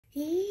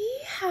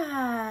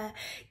Yeah,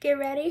 get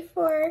ready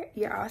for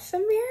your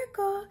awesome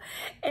miracle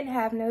and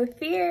have no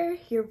fear.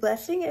 Your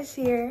blessing is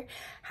here.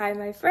 Hi,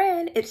 my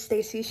friend. It's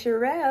Stacie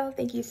Cherill.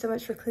 Thank you so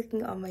much for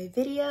clicking on my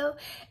video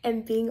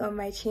and being on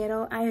my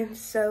channel. I am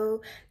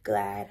so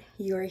glad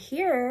you're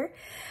here.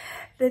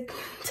 The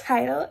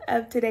title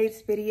of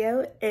today's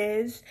video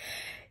is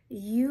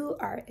You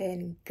Are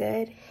in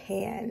Good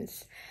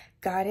Hands.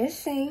 God is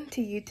saying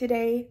to you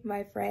today,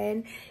 my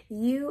friend,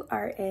 you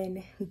are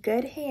in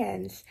good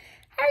hands.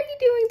 How are you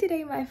doing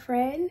today, my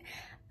friend?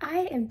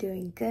 I am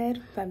doing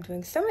good, but I'm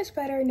doing so much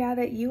better now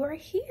that you are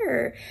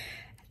here.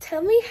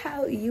 Tell me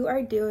how you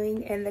are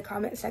doing in the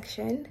comment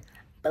section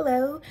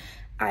below.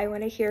 I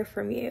want to hear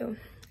from you.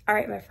 All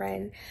right, my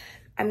friend,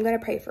 I'm going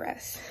to pray for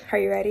us. Are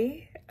you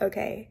ready?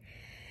 Okay.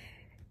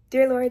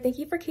 Dear Lord, thank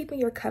you for keeping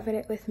your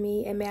covenant with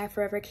me, and may I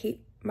forever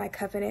keep my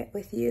covenant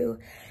with you.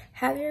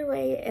 Have your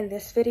way in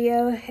this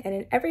video and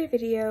in every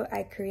video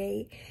I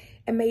create,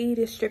 and may you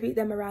distribute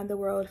them around the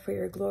world for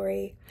your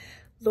glory.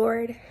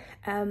 Lord,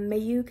 may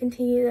you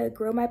continue to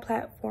grow my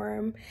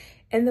platform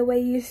in the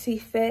way you see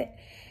fit,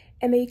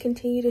 and may you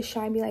continue to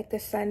shine me like the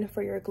sun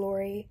for your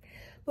glory.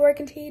 Lord,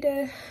 continue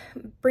to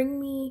bring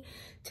me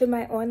to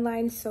my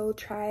online soul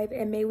tribe,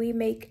 and may we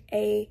make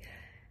a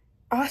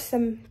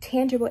awesome,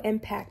 tangible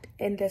impact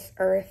in this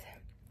earth.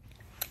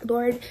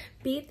 Lord,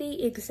 be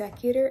the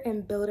executor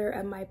and builder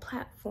of my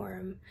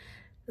platform,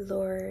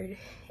 Lord.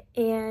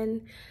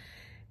 And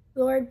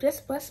Lord,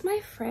 just bless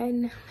my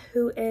friend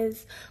who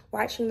is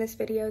watching this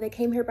video. They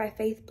came here by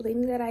faith,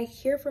 believing that I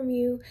hear from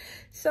you.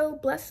 So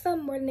bless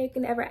them more than they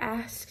can ever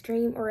ask,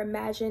 dream, or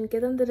imagine.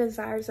 Give them the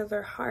desires of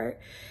their heart.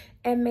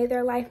 And may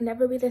their life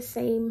never be the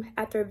same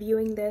after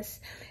viewing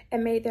this.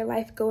 And may their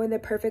life go in the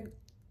perfect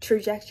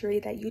trajectory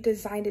that you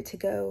designed it to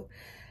go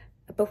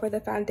before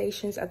the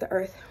foundations of the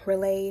earth were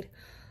laid.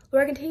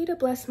 Lord, continue to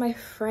bless my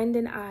friend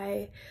and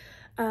I.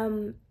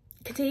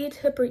 Continue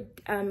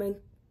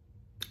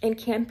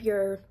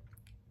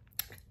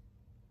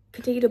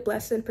to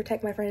bless and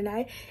protect my friend and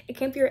I.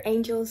 Encamp your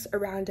angels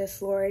around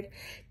us, Lord.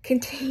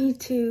 Continue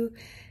to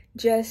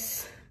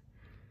just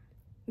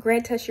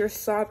grant us your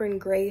sovereign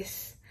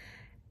grace,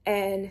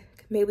 and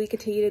may we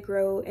continue to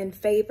grow in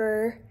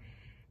favor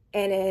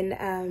and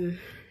in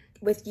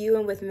with you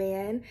and with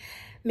man.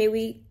 May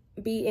we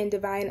be in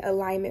divine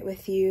alignment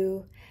with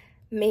you.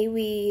 May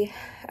we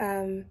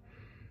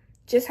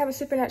just have a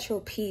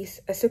supernatural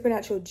peace, a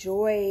supernatural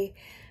joy.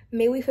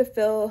 May we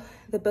fulfill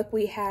the book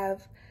we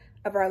have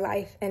of our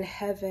life in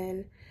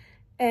heaven.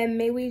 And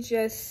may we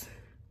just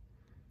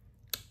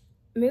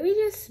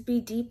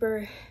be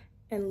deeper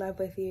in love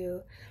with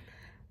you.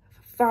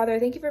 Father,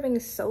 thank you for being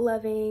so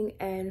loving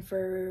and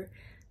for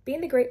being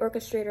the great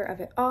orchestrator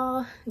of it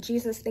all.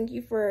 Jesus, thank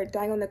you for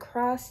dying on the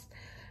cross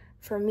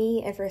for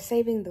me and for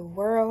saving the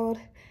world.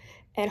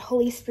 And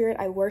Holy Spirit,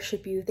 I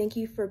worship you. Thank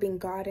you for being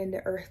God in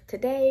the earth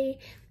today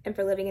and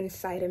for living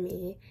inside of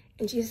me.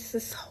 In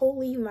Jesus'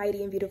 holy,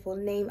 mighty, and beautiful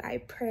name, I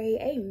pray.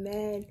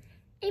 Amen.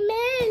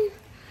 Amen.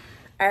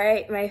 All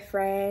right, my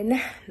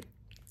friend,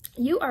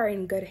 you are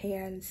in good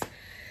hands.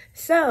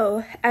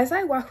 So as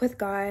I walk with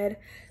God,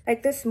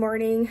 like this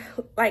morning,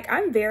 like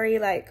I'm very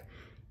like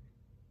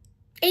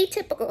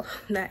atypical,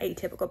 not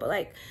atypical, but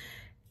like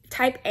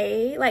type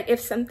A. Like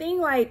if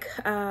something like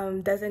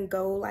doesn't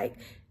go like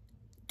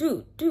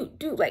do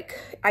like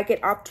I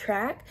get off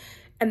track,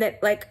 and then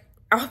like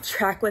off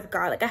track with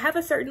God. Like I have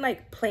a certain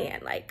like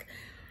plan, like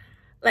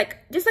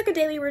just like a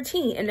daily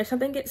routine, and if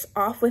something gets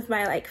off with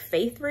my like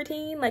faith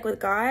routine, like with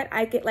God,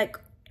 I get like,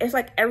 it's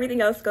like everything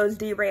else goes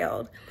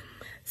derailed.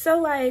 So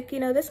like, you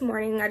know, this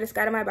morning I just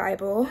got in my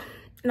Bible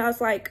and I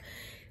was like,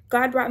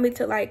 God brought me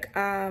to like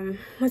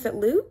was it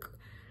Luke,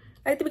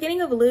 like the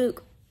beginning of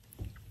Luke,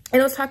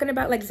 and it was talking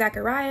about like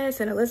Zacharias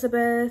and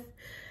Elizabeth.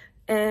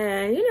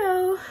 And, you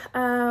know,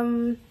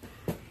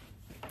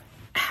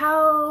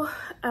 how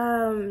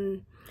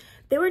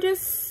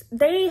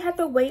they had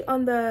to wait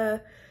on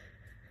the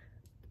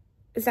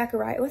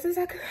Zachariah. Was it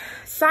Zachariah?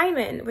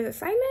 Simon. Was it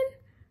Simon?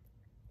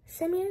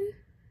 Simeon?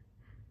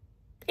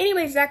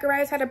 Anyway,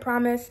 Zacharias had a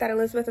promise that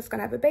Elizabeth was going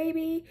to have a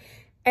baby.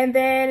 And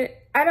then,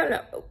 I don't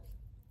know.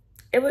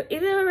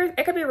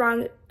 It could be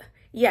wrong.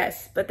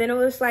 Yes. But then it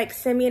was like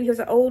Simeon. He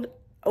was old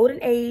in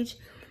age.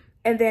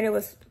 And then it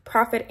was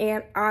Prophet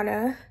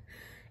Anna.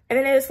 And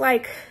then it's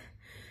like,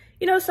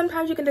 you know,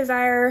 sometimes you can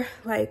desire,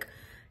 like,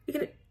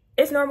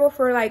 it's normal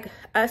for like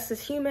us as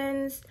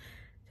humans,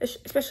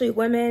 especially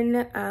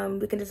women,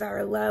 we can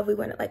desire love. We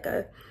want like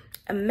a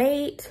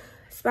mate,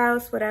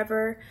 spouse,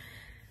 whatever.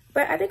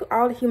 But I think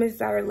all the humans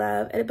desire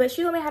love. But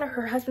she only had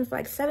her husband for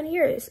like 7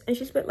 years, and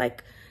she spent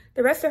like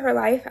the rest of her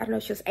life, I don't know,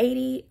 she was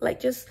 80,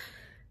 like just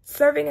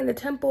serving in the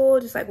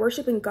temple, just like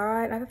worshiping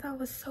God. And I thought that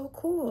was so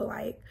cool.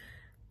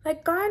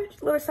 Like God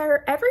was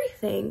her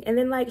everything. And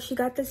then like she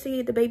got to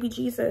see the baby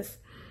Jesus.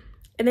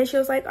 And then she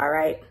was like, all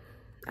right,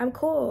 I'm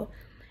cool.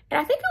 And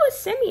I think it was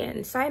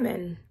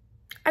Simon.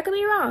 I could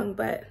be wrong,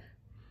 but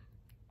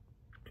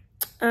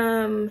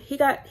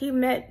he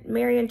met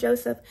Mary and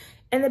Joseph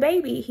and the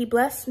baby. He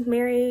blessed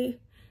Mary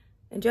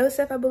and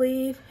Joseph, I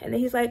believe. And then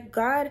he's like,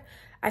 God,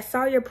 I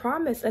saw your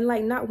promise. And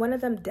like, not one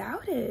of them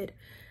doubted.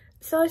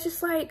 So it's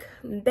just like,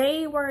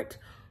 they weren't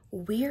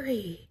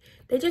weary.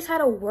 They just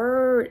had a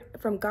word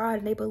from God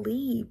and they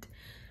believed.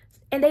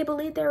 And they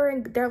believed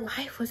their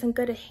life was in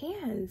good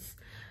hands.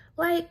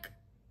 Like,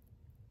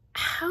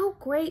 how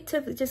great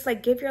to just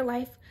like give your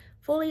life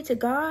fully to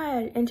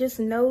God and just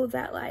know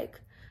that like,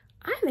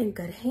 I'm in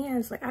good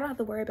hands. Like, I don't have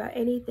to worry about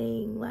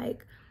anything.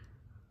 Like,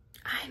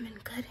 I'm in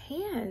good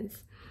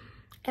hands.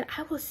 And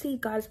I will see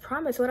God's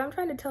promise. What I'm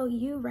trying to tell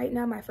you right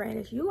now, my friend,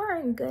 is you are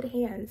in good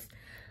hands.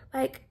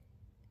 Like,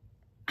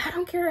 I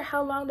don't care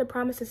how long the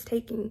promise is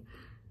taking.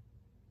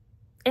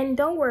 And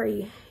don't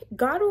worry,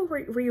 God will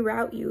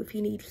reroute you if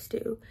he needs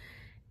to.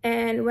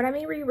 And when I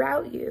mean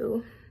reroute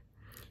you,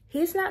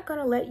 he's not going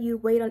to let you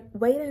wait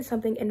on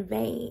something in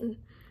vain.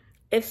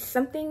 If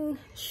something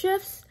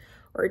shifts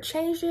or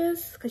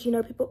changes, because you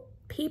know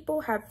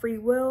people have free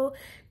will,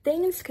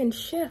 things can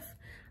shift,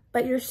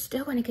 but you're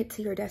still going to get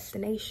to your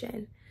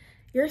destination.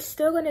 You're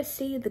still going to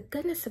see the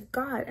goodness of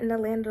God in the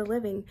land of the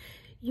living.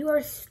 You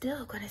are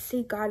still going to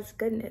see God's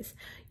goodness.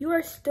 You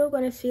are still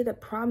going to see the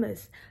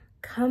promise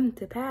come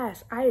to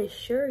pass. I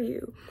assure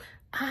you.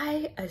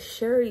 I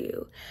assure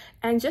you.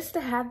 And just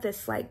to have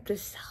this like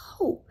this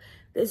hope,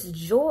 this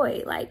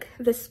joy, like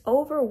this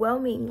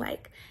overwhelming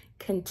like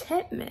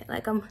contentment.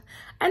 Like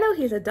I know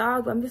he's a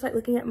dog, but I'm just like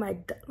looking at my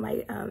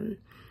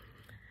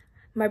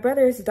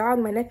brother's dog,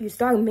 my nephew's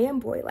dog, Man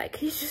Boy. Like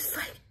he's just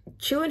like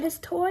chewing his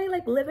toy,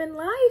 like living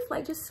life,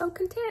 like just so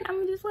content.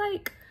 I'm just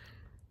like,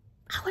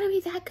 I want to be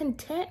that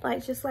content,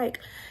 like just like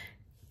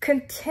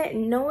content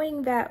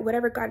knowing that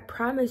whatever God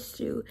promised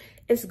you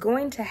is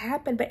going to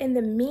happen. But in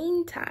the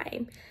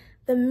meantime,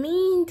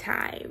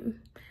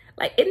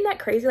 like, isn't that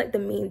crazy? Like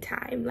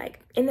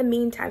in the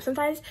meantime,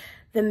 sometimes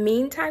the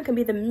meantime can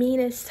be the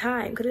meanest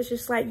time, because it's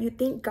just like you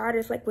think God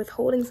is like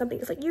withholding something.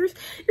 It's like you're so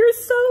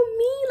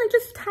mean. Like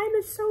this time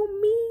is so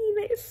mean.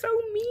 Like, it's so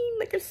mean.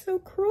 Like it's so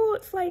cruel.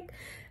 It's like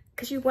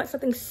because you want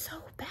something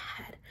so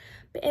bad.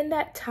 But in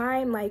that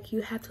time, like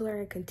you have to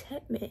learn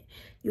contentment.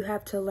 You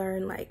have to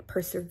learn like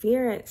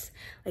perseverance.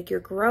 Like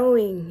you're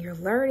growing, you're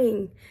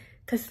learning.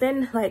 Because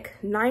then like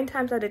 9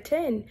 times out of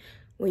 10,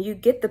 when you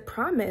get the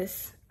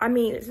promise, I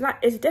mean,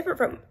 it's different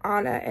from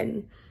Anna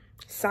and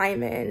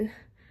Simon.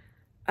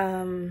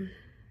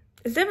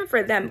 It's different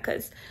for them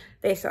because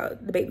they saw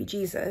the baby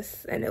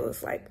Jesus and it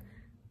was like,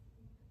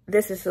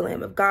 this is the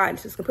Lamb of God.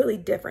 So it's completely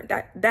different.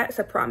 That's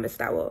a promise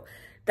that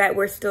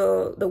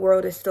the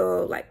world is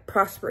still like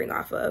prospering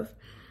off of.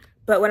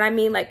 But when I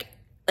mean like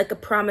a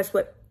promise,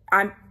 what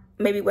I'm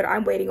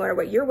waiting on or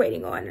what you're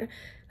waiting on,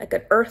 like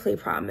an earthly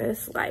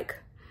promise, like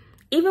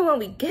even when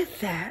we get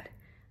that,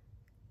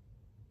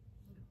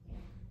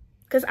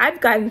 because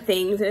I've gotten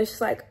things and it's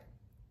just like,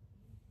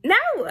 now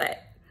what?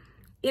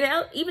 You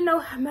know, even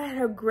though no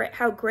matter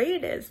how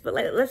great it is, but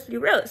like, let's be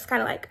real, it's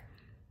kind of like,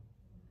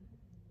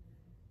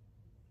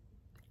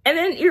 and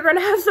then you're going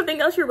to have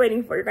something else you're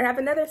waiting for. You're going to have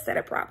another set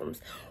of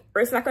problems,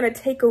 or it's not going to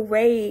take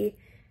away,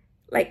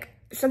 like,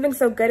 something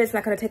so good, it's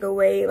not going to take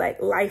away, like,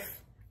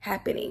 life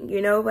happening.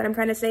 You know what I'm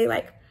trying to say?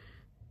 Like,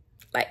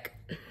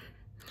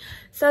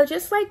 so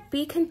just, like,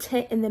 be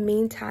content in the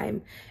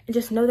meantime and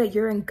just know that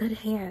you're in good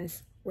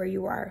hands where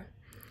you are.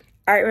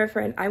 All right, my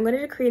friend, I'm going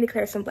to decree and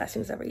declare some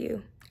blessings over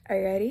you. Are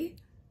you ready?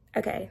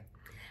 Okay.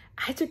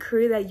 I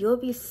decree that you'll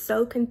be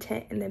so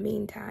content in the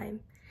meantime.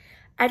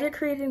 I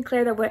decree and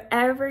declare that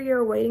whatever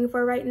you're waiting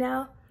for right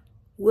now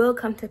will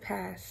come to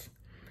pass.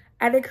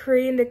 I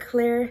decree and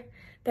declare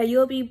that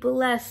you'll be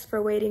blessed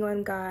for waiting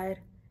on God.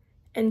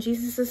 In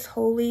Jesus'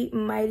 holy,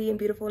 mighty, and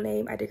beautiful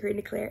name, I decree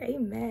and declare,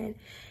 amen.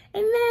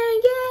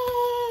 Amen.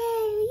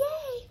 Yay!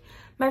 Yay!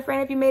 My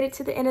friend, if you made it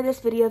to the end of this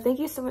video, thank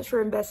you so much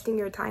for investing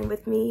your time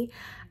with me.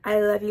 I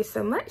love you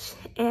so much,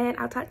 and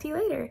I'll talk to you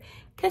later.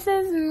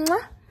 Kisses,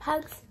 mwah,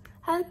 hugs,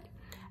 hug.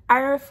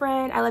 All right,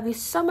 friend, I love you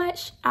so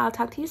much. I'll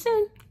talk to you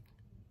soon.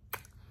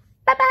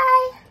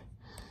 Bye-bye.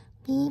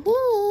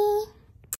 Bye.